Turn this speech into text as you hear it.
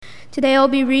Today I'll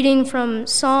be reading from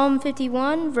Psalm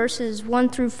 51, verses 1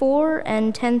 through 4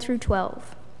 and 10 through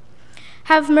 12.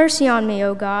 Have mercy on me,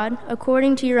 O God,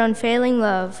 according to your unfailing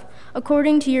love.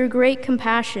 According to your great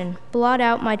compassion, blot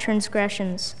out my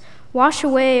transgressions. Wash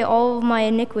away all of my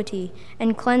iniquity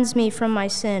and cleanse me from my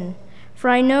sin. For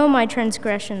I know my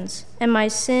transgressions, and my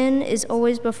sin is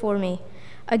always before me.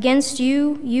 Against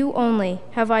you, you only,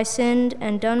 have I sinned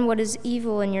and done what is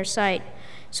evil in your sight.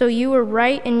 So you are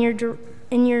right in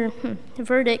your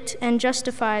verdict and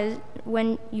justified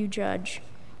when you judge.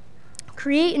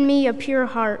 Create in me a pure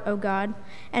heart, O God,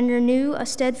 and renew a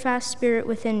steadfast spirit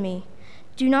within me.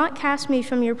 Do not cast me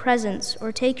from your presence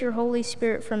or take your Holy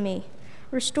Spirit from me.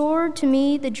 Restore to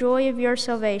me the joy of your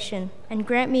salvation and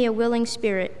grant me a willing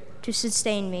spirit to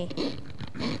sustain me.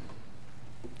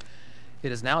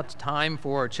 It is now time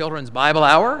for Children's Bible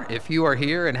Hour. If you are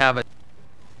here and have a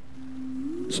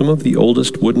Some of the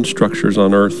oldest wooden structures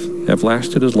on Earth have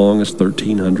lasted as long as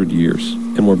 1,300 years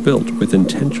and were built with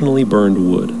intentionally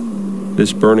burned wood.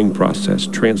 This burning process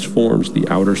transforms the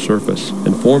outer surface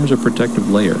and forms a protective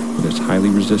layer that is highly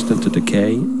resistant to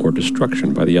decay or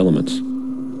destruction by the elements.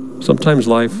 Sometimes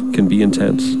life can be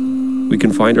intense. We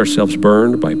can find ourselves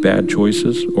burned by bad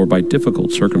choices or by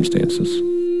difficult circumstances.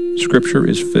 Scripture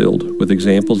is filled with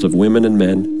examples of women and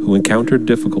men who encountered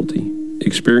difficulty,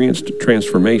 experienced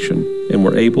transformation, and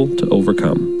were able to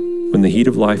overcome. When the heat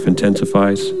of life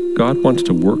intensifies, God wants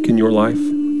to work in your life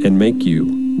and make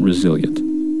you resilient.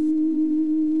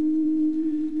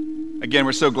 Again,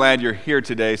 we're so glad you're here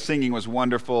today. Singing was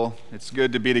wonderful. It's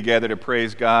good to be together to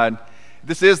praise God.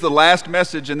 This is the last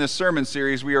message in this sermon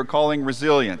series we are calling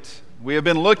Resilient. We have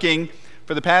been looking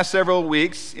for the past several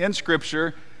weeks in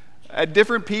Scripture at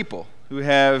different people who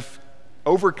have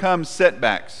overcome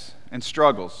setbacks and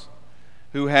struggles,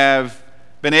 who have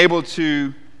been able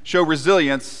to show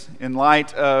resilience in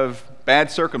light of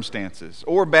bad circumstances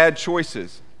or bad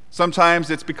choices. Sometimes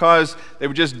it's because they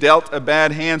were just dealt a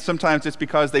bad hand. Sometimes it's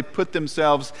because they put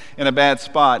themselves in a bad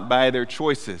spot by their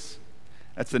choices.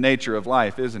 That's the nature of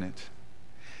life, isn't it?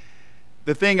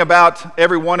 The thing about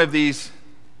every one of these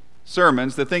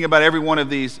sermons, the thing about every one of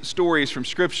these stories from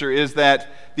Scripture is that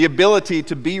the ability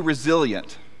to be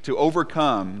resilient, to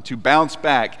overcome, to bounce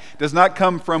back, does not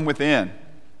come from within.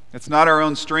 It's not our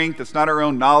own strength. It's not our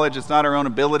own knowledge. It's not our own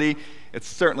ability. It's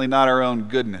certainly not our own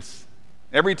goodness.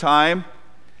 Every time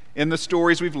in the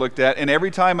stories we've looked at, and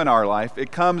every time in our life,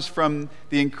 it comes from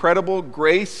the incredible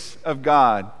grace of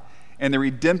God and the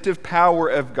redemptive power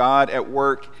of God at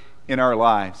work in our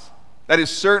lives. That is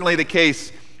certainly the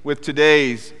case with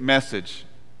today's message,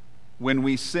 when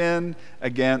we sin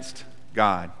against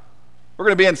God. We're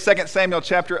going to be in 2 Samuel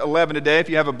chapter 11 today. If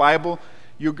you have a Bible,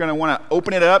 you're going to want to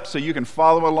open it up so you can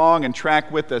follow along and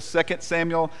track with us. 2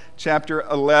 Samuel chapter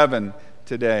 11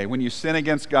 today, when you sin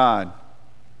against God.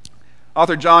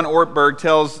 Author John Ortberg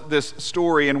tells this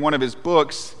story in one of his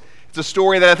books. It's a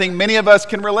story that I think many of us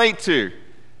can relate to.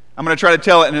 I'm going to try to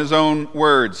tell it in his own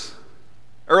words.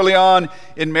 Early on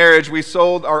in marriage, we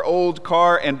sold our old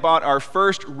car and bought our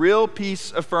first real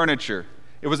piece of furniture.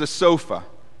 It was a sofa,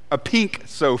 a pink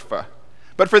sofa.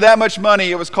 But for that much money,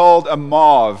 it was called a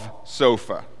mauve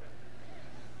sofa.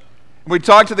 We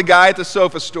talked to the guy at the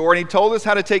sofa store, and he told us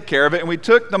how to take care of it, and we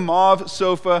took the mauve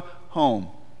sofa home.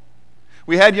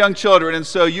 We had young children, and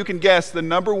so you can guess the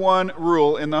number one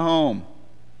rule in the home.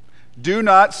 Do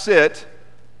not sit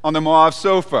on the mauve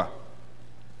sofa.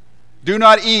 Do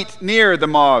not eat near the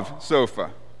mauve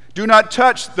sofa. Do not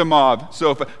touch the mauve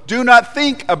sofa. Do not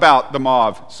think about the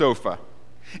mauve sofa.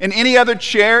 In any other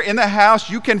chair in the house,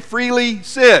 you can freely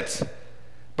sit.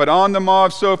 But on the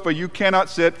mauve sofa, you cannot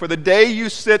sit, for the day you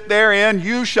sit therein,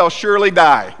 you shall surely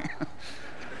die.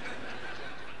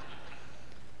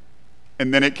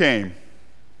 And then it came.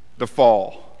 The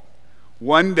fall.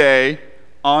 One day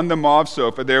on the mauve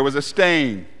sofa there was a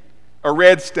stain, a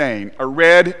red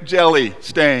jelly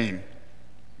stain.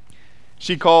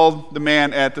 She called the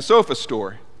man at the sofa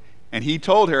store, and he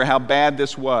told her how bad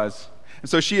this was. And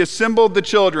so she assembled the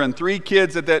children, 3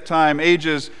 kids at that time,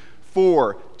 ages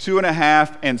 4,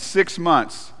 2.5, and 6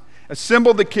 months.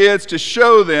 Assembled the kids to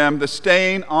show them the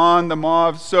stain on the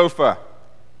mauve sofa.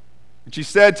 And she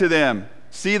said to them,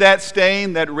 "See that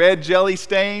stain, that red jelly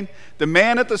stain? The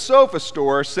man at the sofa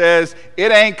store says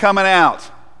it ain't coming out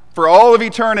for all of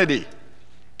eternity.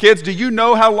 Kids, do you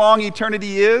know how long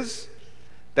eternity is?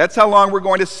 That's how long we're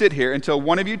going to sit here until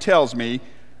one of you tells me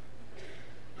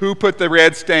who put the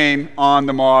red stain on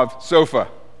the mauve sofa."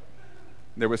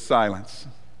 There was silence.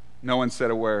 No one said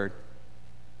a word.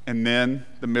 And then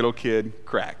the middle kid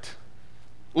cracked.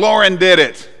 "Lauren did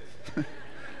it."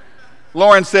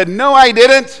 Lauren said, "No, I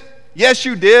didn't." "Yes,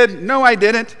 you did." "No, I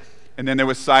didn't." And then there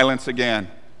was silence again.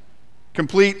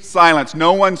 Complete silence.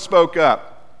 No one spoke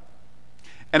up.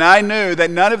 And I knew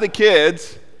that none of the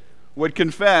kids would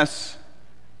confess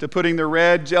to putting the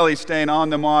red jelly stain on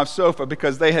the mauve sofa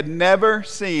because they had never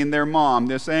seen their mom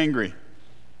this angry.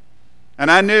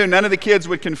 And I knew none of the kids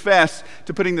would confess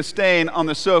to putting the stain on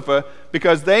the sofa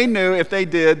because they knew if they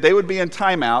did, they would be in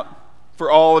timeout for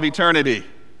all of eternity.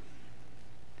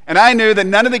 And I knew that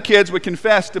none of the kids would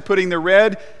confess to putting the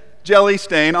red jelly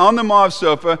stain on the mauve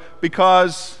sofa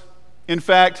because, in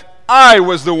fact, I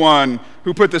was the one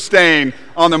who put the stain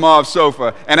on the mauve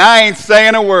sofa, and I ain't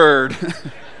saying a word.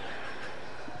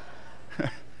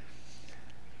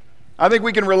 I think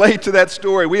we can relate to that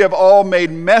story. We have all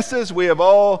made messes. We have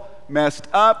all messed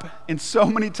up. And so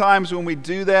many times when we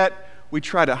do that, we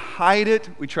try to hide it.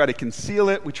 We try to conceal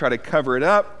it. We try to cover it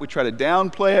up. We try to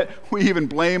downplay it. We even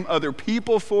blame other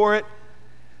people for it.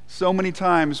 So many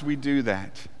times we do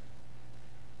that.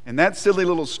 And that silly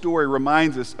little story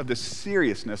reminds us of the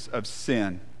seriousness of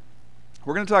sin.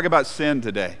 We're going to talk about sin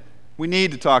today. We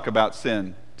need to talk about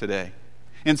sin today.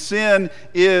 And sin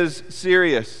is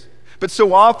serious. But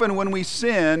so often when we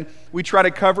sin, we try to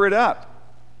cover it up.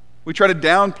 We try to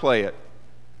downplay it.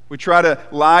 We try to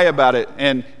lie about it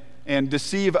and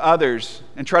deceive others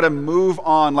and try to move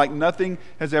on like nothing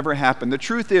has ever happened. The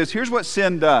truth is, here's what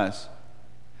sin does.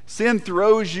 Sin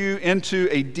throws you into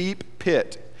a deep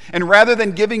pit. And rather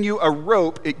than giving you a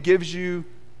rope, it gives you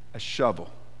a shovel.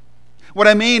 What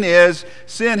I mean is,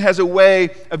 sin has a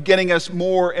way of getting us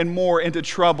more and more into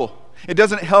trouble. It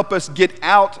doesn't help us get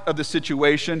out of the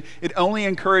situation. It only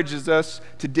encourages us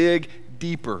to dig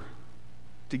deeper,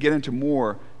 to get into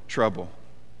more trouble.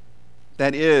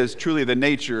 That is truly the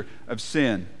nature of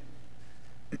sin.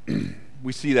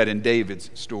 We see that in David's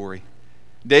story.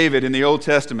 David in the Old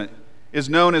Testament is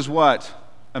known as what?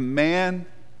 A man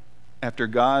after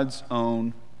God's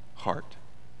own heart.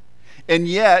 And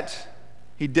yet,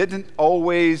 he didn't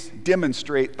always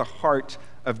demonstrate the heart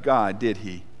of God, did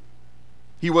he?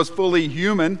 He was fully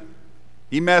human.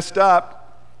 He messed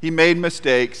up. He made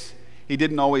mistakes. He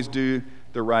didn't always do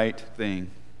the right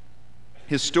thing.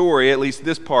 His story, at least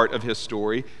this part of his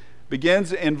story,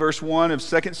 begins in verse 1 of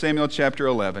 2 Samuel chapter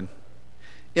 11.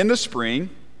 In the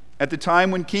spring, at the time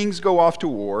when kings go off to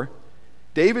war,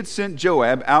 David sent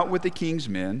Joab out with the king's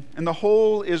men and the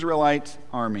whole Israelite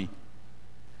army.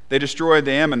 They destroyed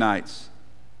the Ammonites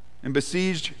and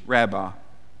besieged Rabbah,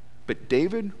 but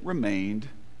David remained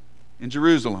in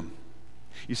Jerusalem.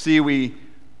 You see, we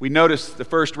notice the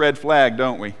first red flag,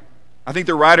 don't we? I think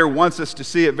the writer wants us to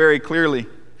see it very clearly.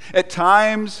 At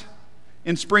times,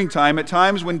 in springtime, at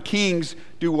times when kings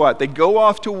do what? They go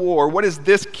off to war. What is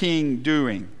this king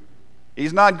doing?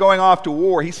 He's not going off to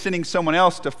war. He's sending someone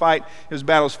else to fight his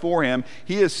battles for him.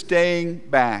 He is staying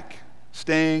back,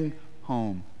 staying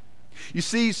home. You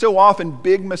see, so often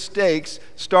big mistakes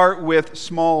start with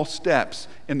small steps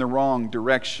in the wrong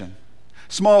direction.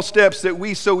 Small steps that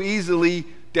we so easily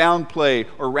downplay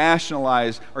or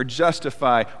rationalize or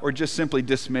justify or just simply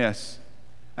dismiss.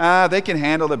 They can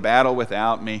handle the battle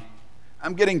without me.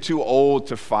 I'm getting too old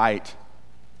to fight.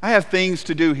 I have things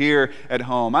to do here at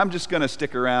home. I'm just going to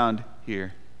stick around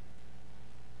here.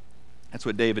 That's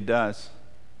what David does.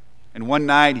 And one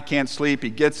night he can't sleep. He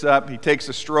gets up. He takes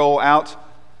a stroll out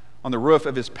on the roof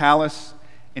of his palace,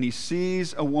 and he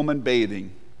sees a woman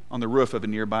bathing on the roof of a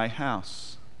nearby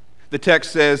house. The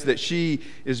text says that she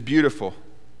is beautiful.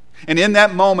 And in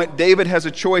that moment, David has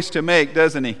a choice to make,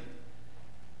 doesn't he?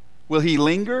 Will he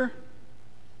linger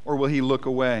or will he look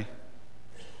away?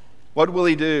 What will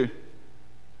he do?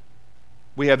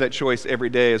 We have that choice every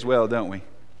day as well, don't we?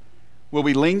 Will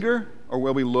we linger or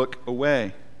will we look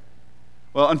away?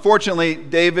 Well, unfortunately,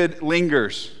 David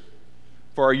lingers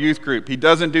for our youth group. He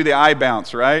doesn't do the eye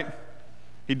bounce, right?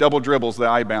 He double dribbles the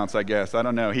eye bounce, I guess. I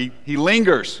don't know. He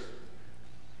lingers.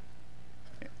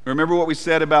 Remember what we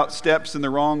said about steps in the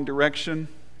wrong direction?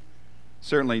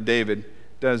 Certainly David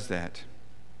does that.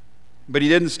 But he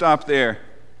didn't stop there.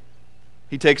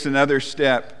 He takes another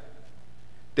step.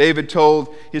 David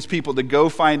told his people to go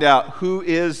find out, who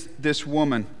is this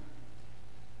woman?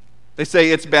 They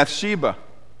say it's Bathsheba,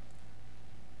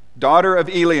 daughter of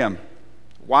Eliam,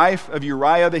 wife of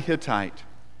Uriah the Hittite.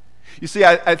 You see,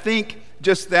 I think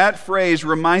just that phrase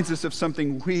reminds us of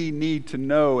something we need to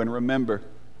know and remember.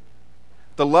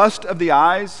 The lust of the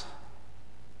eyes,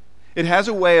 it has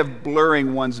a way of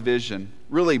blurring one's vision,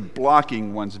 really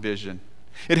blocking one's vision.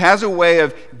 It has a way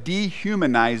of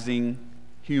dehumanizing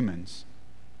humans.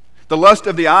 The lust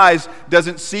of the eyes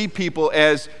doesn't see people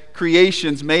as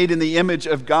creations made in the image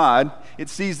of God. It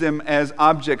sees them as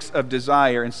objects of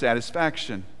desire and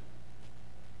satisfaction.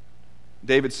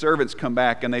 David's servants come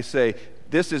back and they say,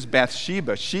 this is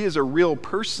Bathsheba. She is a real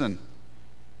person.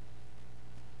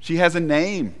 She has a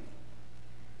name.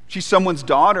 She's someone's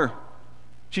daughter.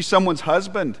 She's someone's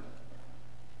husband.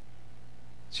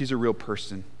 She's a real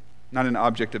person, not an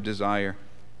object of desire.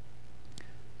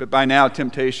 But by now,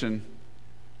 temptation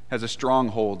has a strong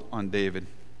hold on David.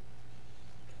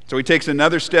 So he takes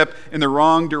another step in the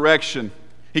wrong direction.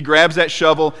 He grabs that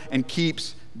shovel and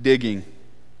keeps digging.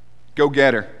 Go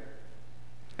get her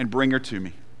and bring her to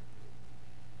me.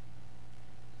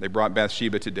 They brought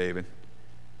Bathsheba to David,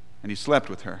 and he slept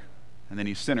with her, and then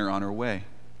he sent her on her way.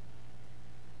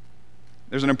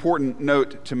 There's an important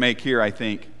note to make here, I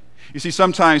think. You see,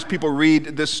 sometimes people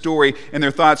read this story and their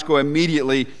thoughts go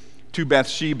immediately to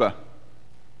Bathsheba.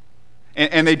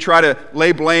 And they try to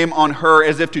lay blame on her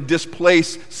as if to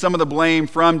displace some of the blame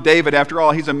from David. After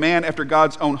all, he's a man after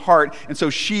God's own heart, and so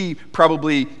she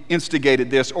probably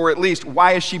instigated this, or at least,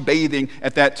 why is she bathing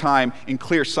at that time in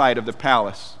clear sight of the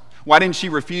palace? Why didn't she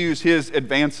refuse his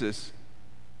advances?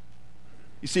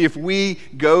 You see, if we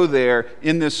go there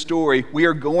in this story, we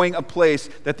are going a place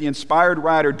that the inspired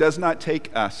writer does not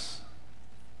take us.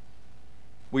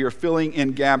 We are filling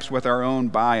in gaps with our own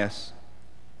bias.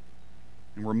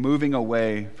 And we're moving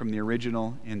away from the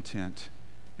original intent.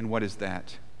 And what is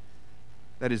that?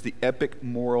 That is the epic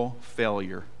moral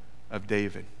failure of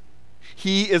David.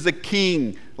 He is a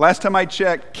king. Last time I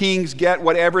checked, kings get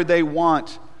whatever they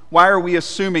want. Why are we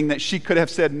assuming that she could have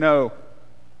said no?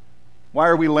 Why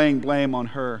are we laying blame on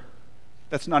her?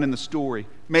 That's not in the story.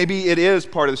 Maybe it is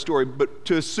part of the story, but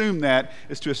to assume that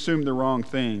is to assume the wrong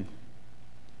thing.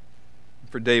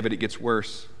 For David, it gets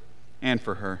worse, and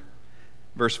for her.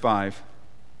 Verse 5,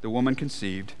 the woman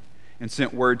conceived and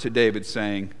sent word to David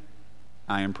saying,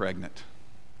 I am pregnant.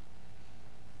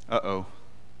 Uh-oh.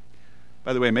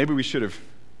 By the way, maybe we should have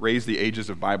raised the ages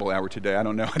of Bible hour today. I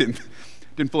don't know. I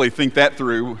didn't fully think that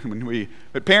through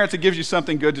but parents, it gives you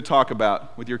something good to talk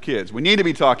about with your kids. We need to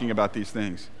be talking about these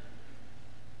things.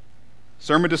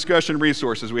 Sermon discussion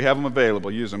resources, we have them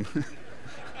available. Use them.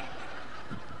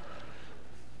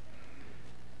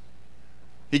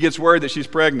 He gets word that she's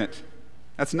pregnant.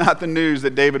 That's not the news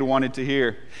that David wanted to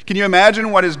hear. Can you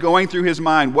imagine what is going through his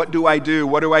mind? What do I do?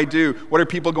 What do I do? What are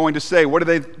people going to say? What are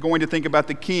they going to think about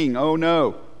the king? Oh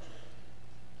no.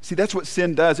 See, that's what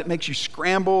sin does. It makes you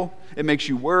scramble. It makes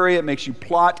you worry. It makes you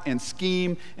plot and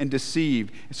scheme and deceive.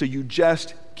 And so you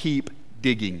just keep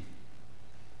digging.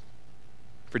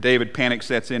 For David, panic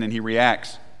sets in and he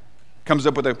reacts. Comes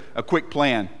up with a quick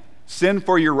plan. Send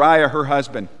for Uriah, her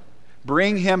husband.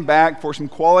 Bring him back for some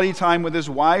quality time with his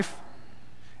wife.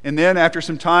 And then after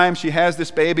some time, she has this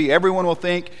baby. Everyone will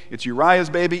think it's Uriah's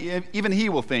baby. Even he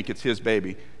will think it's his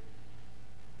baby.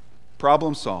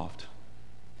 Problem solved.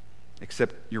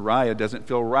 Except Uriah doesn't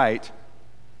feel right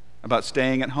about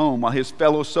staying at home while his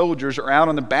fellow soldiers are out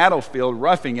on the battlefield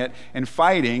roughing it and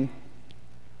fighting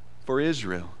for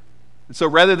Israel. And so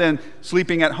rather than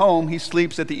sleeping at home, he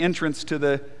sleeps at the entrance to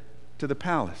the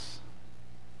palace.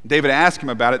 David asked him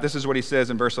about it. This is what he says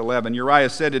in verse 11.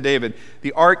 Uriah said to David,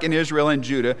 the ark and Israel and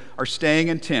Judah are staying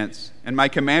in tents, and my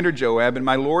commander Joab and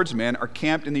my Lord's men are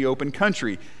camped in the open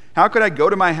country. How could I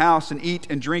go to my house and eat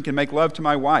and drink and make love to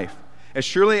my wife? As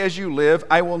surely as you live,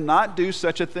 I will not do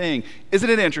such a thing. Isn't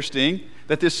it interesting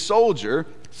that this soldier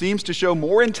seems to show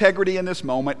more integrity in this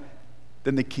moment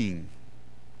than the king,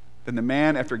 than the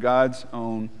man after God's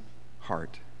own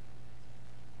heart?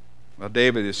 Well,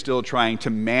 David is still trying to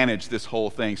manage this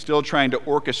whole thing, still trying to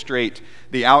orchestrate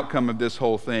the outcome of this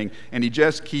whole thing, and he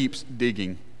just keeps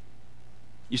digging.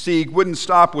 You see, he wouldn't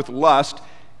stop with lust.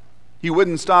 He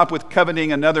wouldn't stop with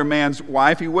coveting another man's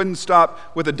wife. He wouldn't stop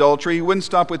with adultery. He wouldn't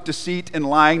stop with deceit and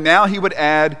lying. Now he would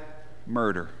add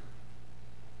murder.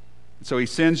 So he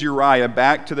sends Uriah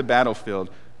back to the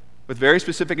battlefield with very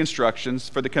specific instructions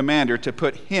for the commander to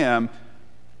put him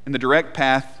in the direct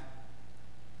path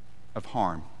of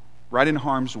harm, right in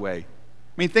harm's way. I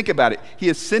mean, think about it. He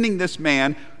is sending this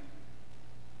man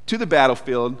to the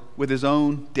battlefield with his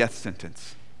own death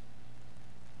sentence.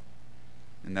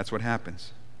 And that's what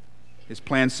happens. His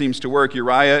plan seems to work.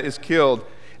 Uriah is killed.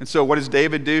 And so what does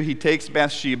David do? He takes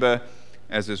Bathsheba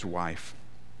as his wife.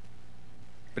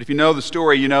 But if you know the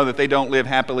story, you know that they don't live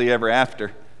happily ever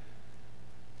after.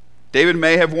 David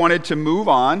may have wanted to move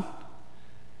on,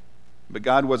 but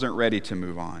God wasn't ready to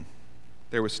move on.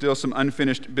 There was still some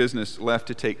unfinished business left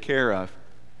to take care of.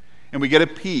 And we get a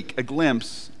peek, a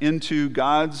glimpse into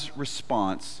God's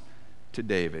response to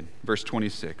David. Verse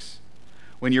 26.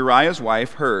 When Uriah's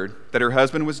wife heard that her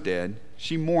husband was dead,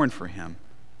 she mourned for him.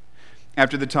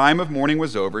 After the time of mourning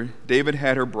was over, David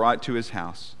had her brought to his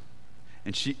house.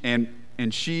 And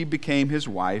and she became his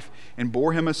wife and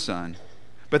bore him a son.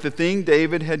 But the thing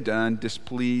David had done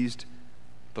displeased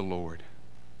the Lord.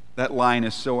 That line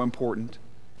is so important.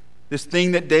 This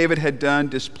thing that David had done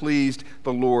displeased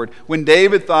the Lord. When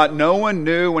David thought no one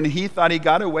knew, when he thought he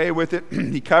got away with it,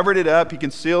 he covered it up, he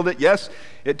concealed it. Yes,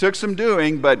 it took some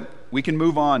doing, but we can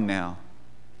move on now.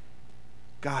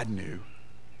 God knew.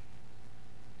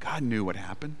 God knew what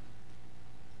happened.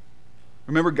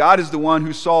 Remember, God is the one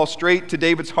who saw straight to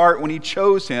David's heart when he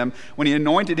chose him, when he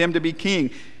anointed him to be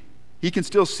king. He can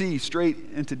still see straight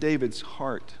into David's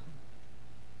heart.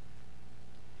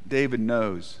 David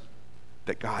knows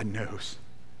that God knows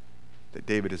that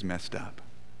David is messed up.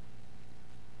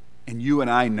 And you and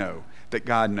I know that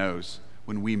God knows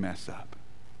when we mess up.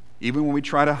 Even when we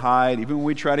try to hide, even when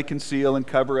we try to conceal and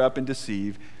cover up and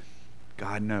deceive,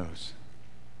 God knows.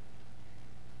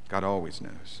 God always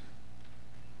knows.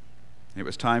 It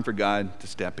was time for God to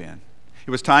step in.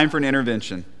 It was time for an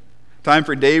intervention. Time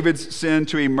for David's sin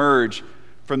to emerge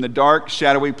from the dark,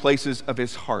 shadowy places of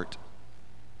his heart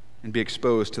and be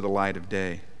exposed to the light of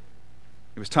day.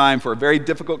 It was time for a very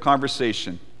difficult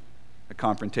conversation, a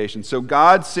confrontation. So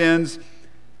God sends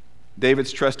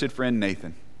David's trusted friend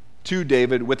Nathan to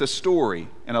David with a story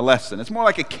and a lesson. It's more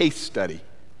like a case study.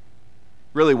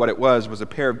 Really what it was a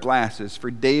pair of glasses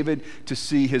for David to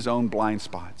see his own blind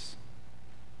spots.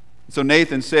 So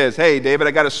Nathan says, hey, David,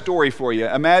 I got a story for you.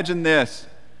 Imagine this.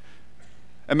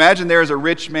 Imagine there is a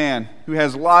rich man who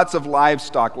has lots of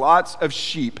livestock, lots of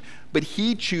sheep, but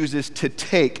he chooses to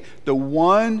take the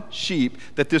one sheep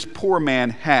that this poor man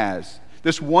has,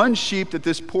 this one sheep that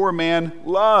this poor man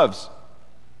loves.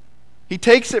 He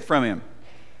takes it from him.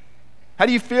 How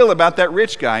do you feel about that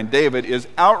rich guy? And David is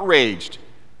outraged.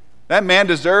 That man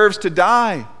deserves to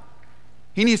die.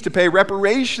 He needs to pay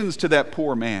reparations to that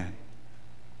poor man.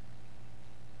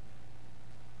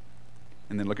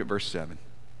 And then look at verse 7.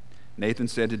 Nathan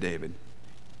said to David,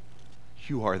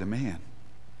 you are the man.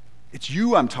 It's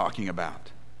you I'm talking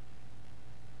about.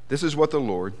 This is what the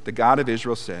Lord, the God of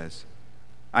Israel, says.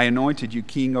 I anointed you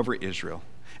king over Israel,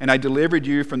 and I delivered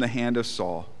you from the hand of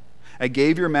Saul. I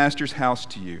gave your master's house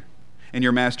to you, and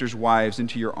your master's wives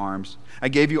into your arms. I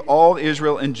gave you all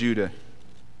Israel and Judah.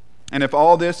 And if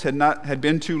all this had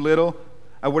been too little,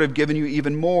 I would have given you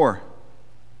even more.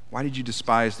 Why did you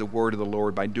despise the word of the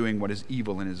Lord by doing what is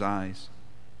evil in his eyes?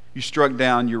 You struck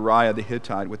down Uriah the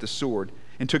Hittite with a sword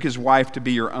and took his wife to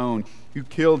be your own. You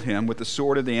killed him with the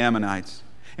sword of the Ammonites.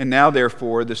 And now,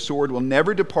 therefore, the sword will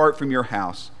never depart from your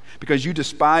house, because you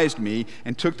despised me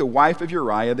and took the wife of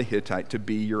Uriah the Hittite to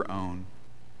be your own.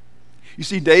 You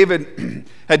see, David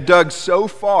had dug so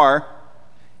far,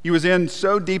 he was in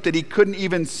so deep that he couldn't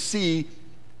even see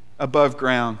above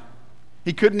ground.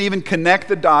 He couldn't even connect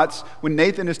the dots when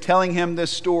Nathan is telling him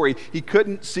this story. He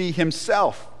couldn't see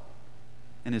himself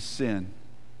and his sin.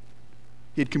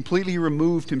 He had completely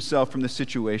removed himself from the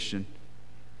situation.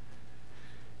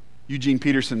 Eugene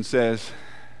Peterson says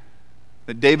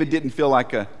that David didn't feel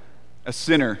like a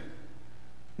sinner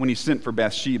when he sent for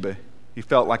Bathsheba. He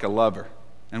felt like a lover,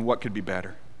 and what could be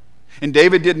better? And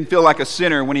David didn't feel like a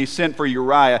sinner when he sent for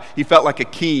Uriah. He felt like a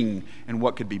king, and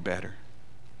what could be better?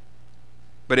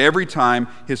 But every time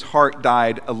his heart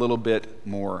died a little bit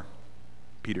more,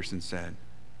 Peterson said.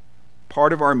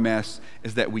 Part of our mess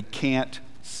is that we can't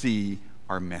see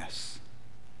our mess.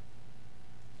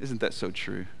 Isn't that so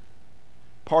true?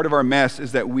 Part of our mess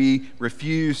is that we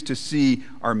refuse to see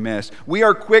our mess. We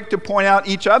are quick to point out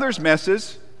each other's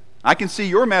messes. I can see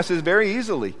your messes very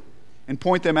easily and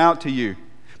point them out to you.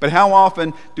 But how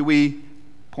often do we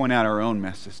point out our own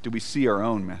messes? Do we see our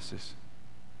own messes?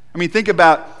 I mean, think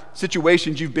about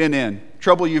situations you've been in,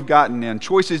 trouble you've gotten in,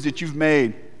 choices that you've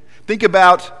made. Think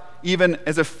about even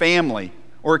as a family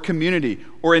or a community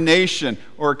or a nation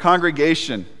or a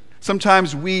congregation.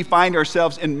 Sometimes we find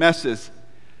ourselves in messes,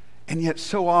 and yet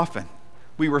so often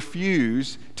we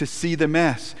refuse to see the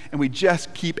mess, and we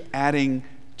just keep adding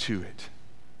to it.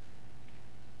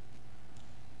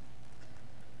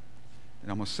 It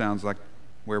almost sounds like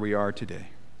where we are today.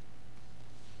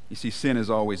 You see, sin is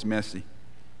always messy.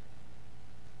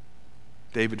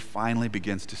 David finally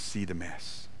begins to see the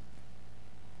mess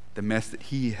that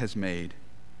he has made.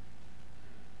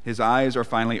 His eyes are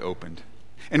finally opened.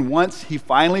 And once he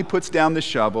finally puts down the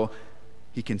shovel,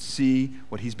 he can see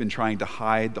what he's been trying to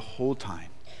hide the whole time: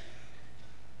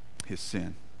 his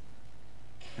sin.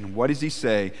 And what does he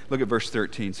say? Look at verse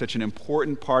 13, such an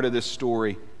important part of this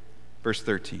story. Verse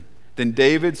 13. Then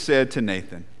David said to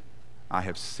Nathan, I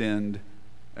have sinned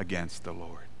against the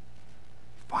Lord.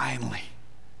 Finally.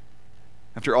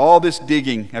 After all this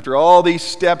digging, after all these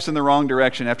steps in the wrong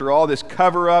direction, after all this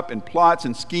cover-up and plots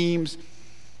and schemes,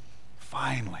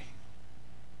 finally,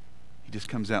 he just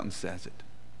comes out and says it.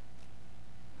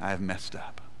 I have messed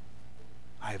up.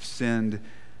 I have sinned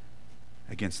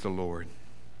against the Lord.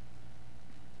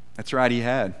 That's right, he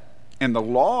had. And the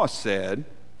law said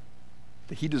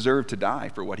that he deserved to die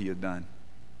for what he had done.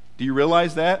 Do you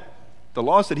realize that? The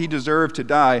law said he deserved to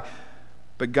die,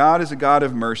 but God is a God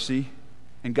of mercy,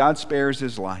 and God spares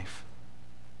his life.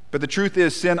 But the truth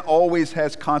is, sin always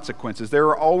has consequences. There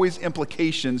are always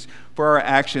implications for our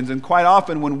actions, and quite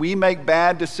often when we make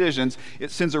bad decisions,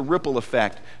 it sends a ripple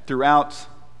effect throughout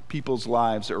people's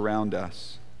lives around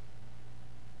us.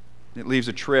 It leaves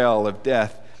a trail of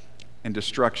death and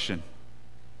destruction.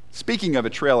 Speaking of a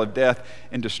trail of death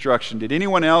and destruction, did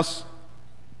anyone else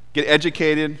get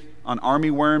educated on army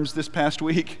worms this past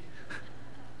week?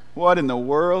 What in the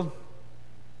world?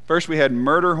 First we had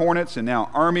murder hornets and now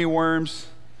army worms.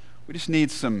 We just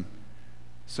need some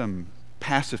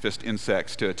pacifist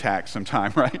insects to attack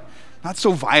sometime, right? Not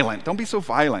so violent. Don't be so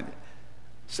violent.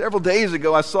 Several days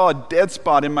ago, I saw a dead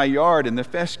spot in my yard in the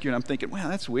fescue, and I'm thinking, wow,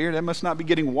 that's weird. That must not be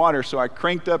getting water, so I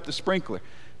cranked up the sprinkler.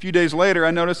 A few days later,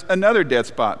 I noticed another dead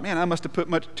spot. Man, I must have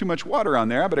put too much water on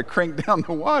there. I better crank down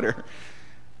the water.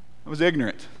 I was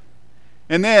ignorant.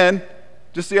 And then,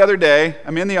 just the other day,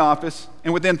 I'm in the office,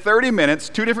 and within 30 minutes,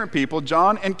 two different people,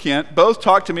 John and Kent, both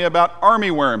talked to me about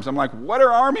army worms. I'm like, what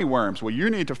are army worms? Well, you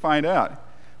need to find out.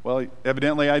 Well,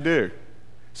 evidently I do.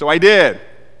 So I did.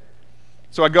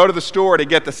 So I go to the store to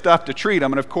get the stuff to treat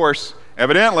them, and of course,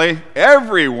 evidently,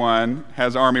 everyone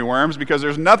has army worms because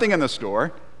there's nothing in the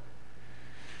store.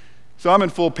 So I'm in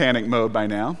full panic mode by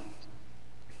now.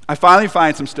 I finally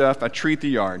find some stuff. I treat the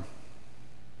yard.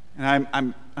 And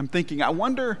I'm thinking, I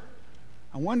wonder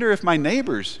if my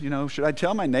neighbors, should I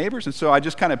tell my neighbors? And so I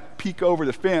just kind of peek over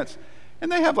the fence,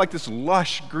 and they have like this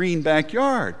lush green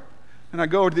backyard. And I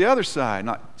go to the other side,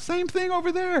 and same thing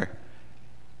over there.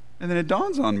 And then it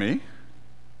dawns on me,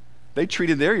 they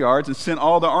treated their yards and sent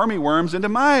all the army worms into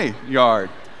my yard.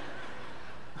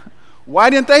 Why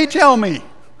didn't they tell me?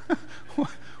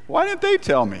 Why didn't they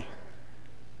tell me?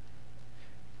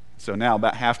 So now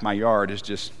about half my yard is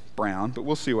just brown, but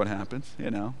we'll see what happens.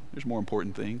 There's more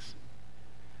important things.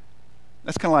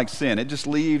 That's kind of like sin. It just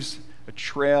leaves a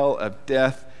trail of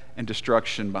death and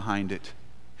destruction behind it.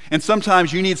 And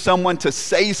sometimes you need someone to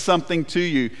say something to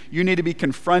you. You need to be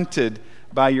confronted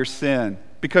by your sin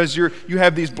because you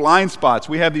have these blind spots.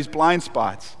 We have these blind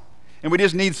spots. And we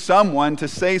just need someone to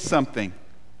say something.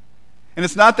 And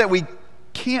it's not that we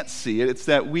can't see it, it's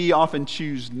that we often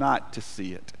choose not to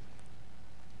see it.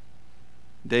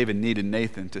 David needed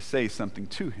Nathan to say something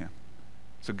to him.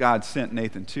 So God sent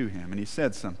Nathan to him, and he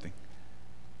said something.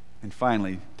 And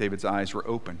finally, David's eyes were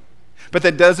open. But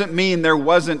that doesn't mean there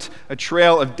wasn't a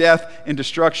trail of death and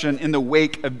destruction in the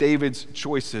wake of David's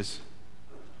choices.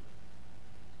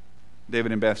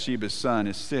 David and Bathsheba's son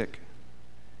is sick.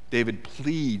 David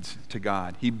pleads to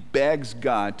God. He begs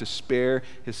God to spare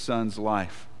his son's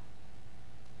life.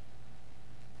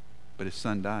 But his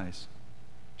son dies,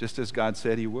 just as God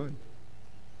said he would.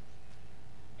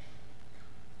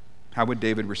 How would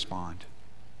David respond?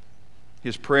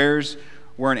 His prayers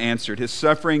weren't answered. His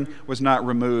suffering was not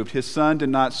removed. His son did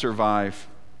not survive.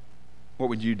 What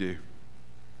would you do?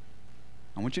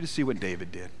 I want you to see what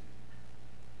David did.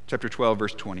 Chapter 12,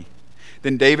 verse 20.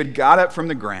 Then David got up from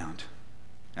the ground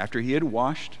after he had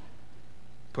washed,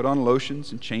 put on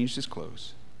lotions, and changed his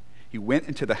clothes. He went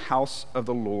into the house of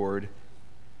the Lord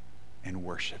and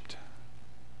worshiped.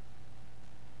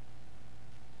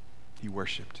 He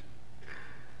worshiped.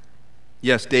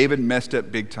 Yes, David messed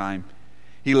up big time.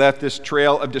 He left this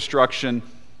trail of destruction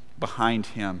behind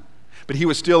him. But he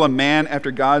was still a man after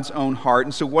God's own heart.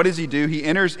 And so what does he do? He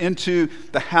enters into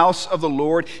the house of the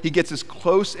Lord. He gets as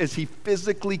close as he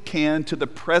physically can to the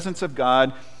presence of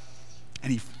God,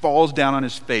 and he falls down on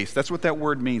his face. That's what that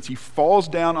word means. He falls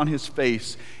down on his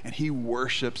face, and he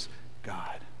worships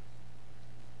God.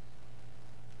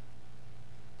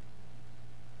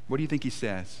 What do you think he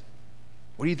says?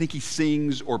 What do you think he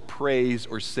sings or prays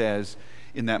or says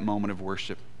in that moment of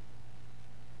worship?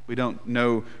 We don't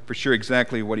know for sure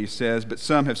exactly what he says, but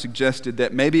some have suggested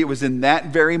that maybe it was in that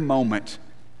very moment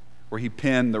where he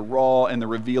penned the raw and the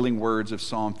revealing words of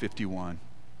Psalm 51.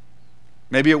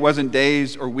 Maybe it wasn't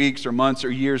days or weeks or months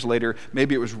or years later.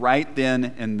 Maybe it was right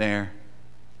then and there.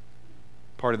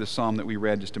 Part of the psalm that we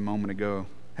read just a moment ago.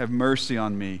 Have mercy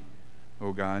on me,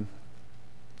 O God.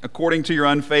 According to your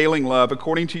unfailing love,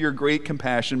 according to your great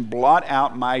compassion, blot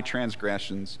out my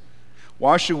transgressions.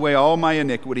 Wash away all my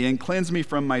iniquity and cleanse me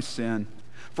from my sin.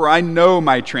 For I know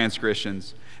my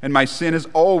transgressions, and my sin is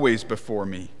always before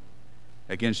me.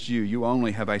 Against you, you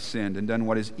only have I sinned and done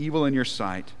what is evil in your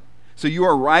sight, So you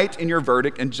are right in your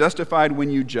verdict and justified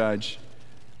when you judge.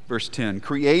 Verse 10,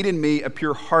 create in me a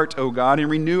pure heart, O God, and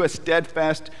renew a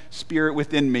steadfast spirit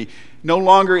within me. No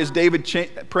longer is David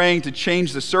praying to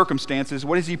change the circumstances.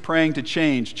 What is he praying to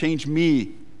change? Change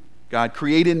me, God.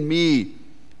 Create in me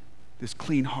this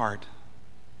clean heart.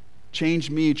 Change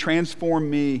me,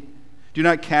 transform me. Do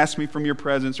not cast me from your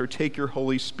presence or take your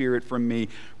Holy Spirit from me.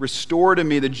 Restore to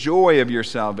me the joy of your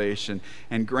salvation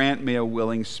and grant me a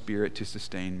willing spirit to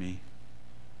sustain me.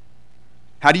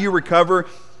 How do you recover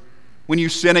when you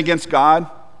sin against God?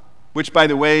 Which, by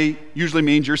the way, usually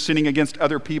means you're sinning against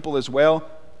other people as well.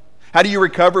 How do you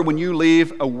recover when you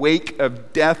leave a wake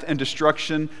of death and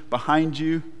destruction behind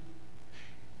you?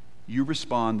 You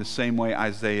respond the same way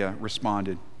Isaiah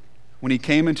responded when he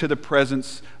came into the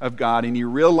presence of God and he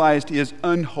realized his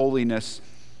unholiness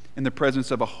in the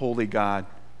presence of a holy God.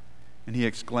 And he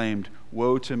exclaimed,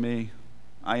 woe to me,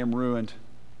 I am ruined.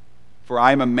 For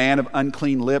I am a man of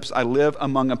unclean lips. I live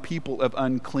among a people of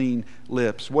unclean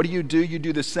lips. What do? You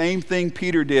do the same thing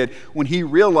Peter did when he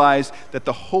realized that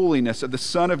the holiness of the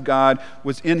Son of God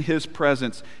was in his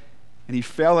presence. And he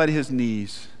fell at his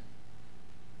knees.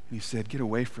 And he said, get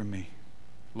away from me,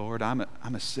 Lord. I'm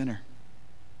a sinner.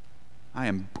 I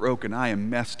am broken. I am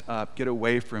messed up. Get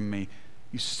away from me.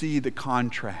 You see the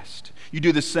contrast. You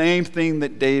do the same thing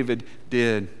that David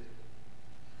did.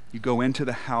 You go into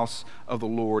the house of the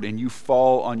Lord and you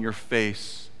fall on your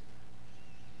face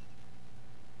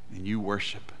and you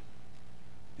worship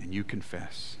and you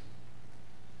confess.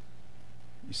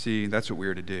 You see, that's what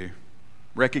we're to do.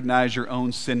 Recognize your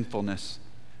own sinfulness,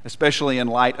 especially in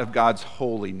light of God's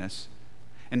holiness,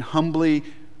 and humbly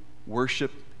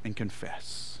worship and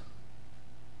confess.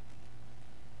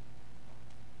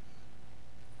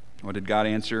 What did God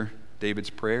answer David's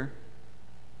prayer?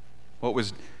 What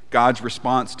was God's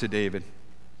response to David?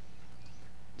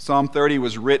 Psalm 30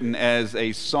 was written as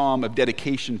a psalm of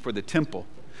dedication for the temple,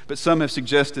 but some have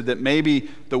suggested that maybe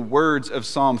the words of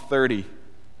Psalm 30,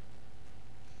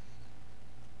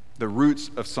 the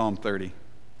roots of Psalm 30,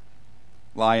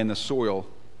 lie in the soil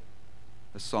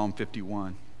of Psalm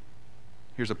 51.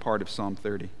 Here's a part of Psalm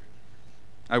 30.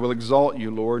 I will exalt you,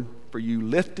 Lord, for you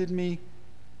lifted me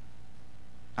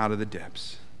out of the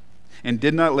depths, and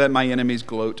did not let my enemies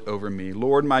gloat over me.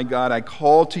 Lord, my God, I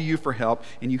called to you for help,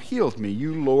 and you healed me.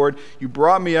 You, Lord, you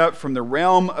brought me up from the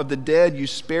realm of the dead. You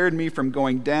spared me from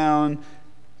going down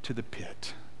to the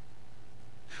pit.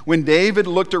 When David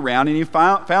looked around and he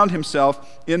found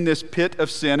himself in this pit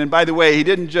of sin, and by the way, he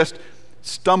didn't just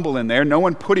stumble in there. No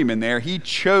one put him in there. He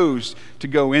chose to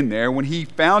go in there. When he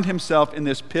found himself in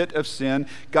this pit of sin,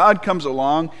 God comes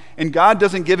along, and God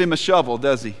doesn't give him a shovel,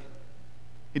 does he?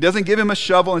 He doesn't give him a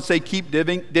shovel and say, keep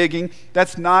digging.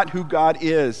 That's not who God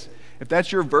is. If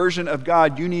that's your version of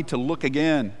God, you need to look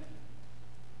again.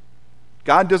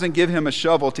 God doesn't give him a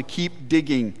shovel to keep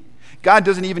digging. God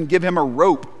doesn't even give him a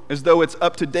rope as though it's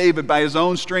up to David by his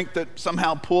own strength to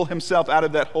somehow pull himself out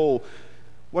of that hole.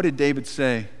 What did David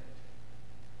say?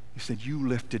 He said, you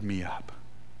lifted me up.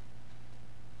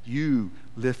 You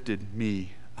lifted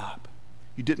me up.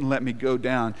 You didn't let me go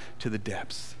down to the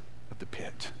depths of the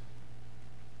pit.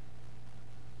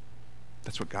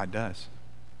 That's what God does.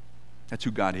 That's who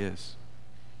God is.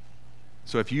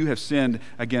 So if you have sinned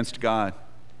against God,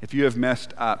 if you have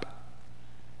messed up,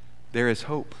 there is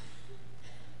hope.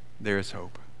 There is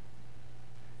hope.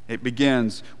 It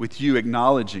begins with you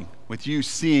acknowledging, with you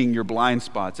seeing your blind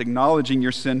spots, acknowledging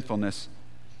your sinfulness,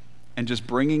 and just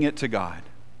bringing it to God,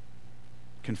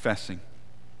 confessing,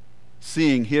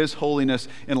 seeing His holiness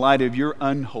in light of your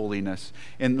unholiness,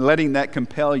 and letting that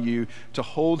compel you to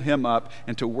hold Him up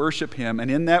and to worship Him, and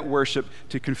in that worship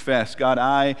to confess, God,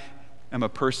 I am a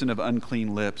person of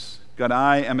unclean lips. God,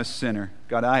 I am a sinner.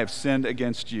 God, I have sinned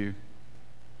against you.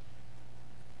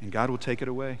 And God will take it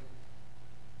away.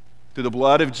 Through the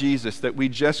blood of Jesus that we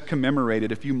just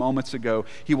commemorated a few moments ago,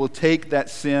 He will take that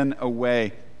sin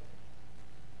away.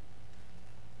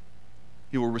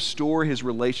 He will restore His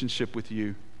relationship with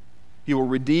you. He will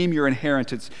redeem your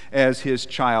inheritance as His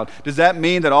child. Does that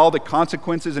mean that all the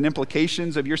consequences and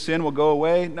implications of your sin will go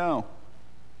away? No.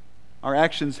 Our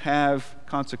actions have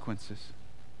consequences.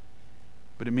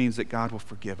 But it means that God will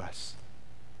forgive us.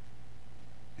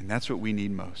 And that's what we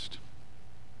need most.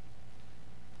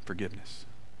 Forgiveness.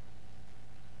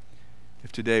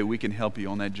 If today we can help you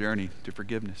on that journey to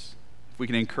forgiveness, if we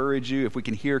can encourage you, if we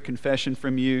can hear confession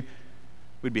from you,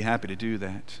 we'd be happy to do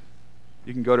that.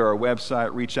 You can go to our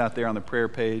website, reach out there on the prayer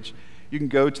page. You can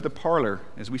go to the parlor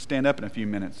as we stand up in a few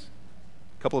minutes.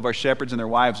 A couple of our shepherds and their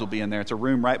wives will be in there. It's a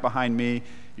room right behind me.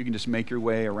 You can just make your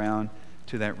way around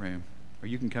to that room. Or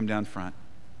you can come down front.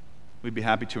 We'd be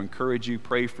happy to encourage you,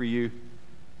 pray for you,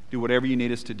 do whatever you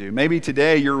need us to do. Maybe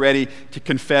today you're ready to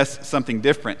confess something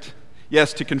different.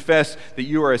 Yes, to confess that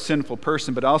you are a sinful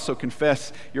person, but also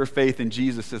confess your faith in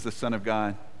Jesus as the Son of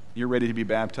God. You're ready to be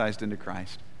baptized into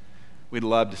Christ. We'd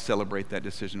love to celebrate that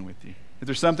decision with you. If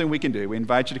there's something we can do, we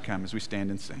invite you to come as we stand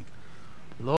and sing.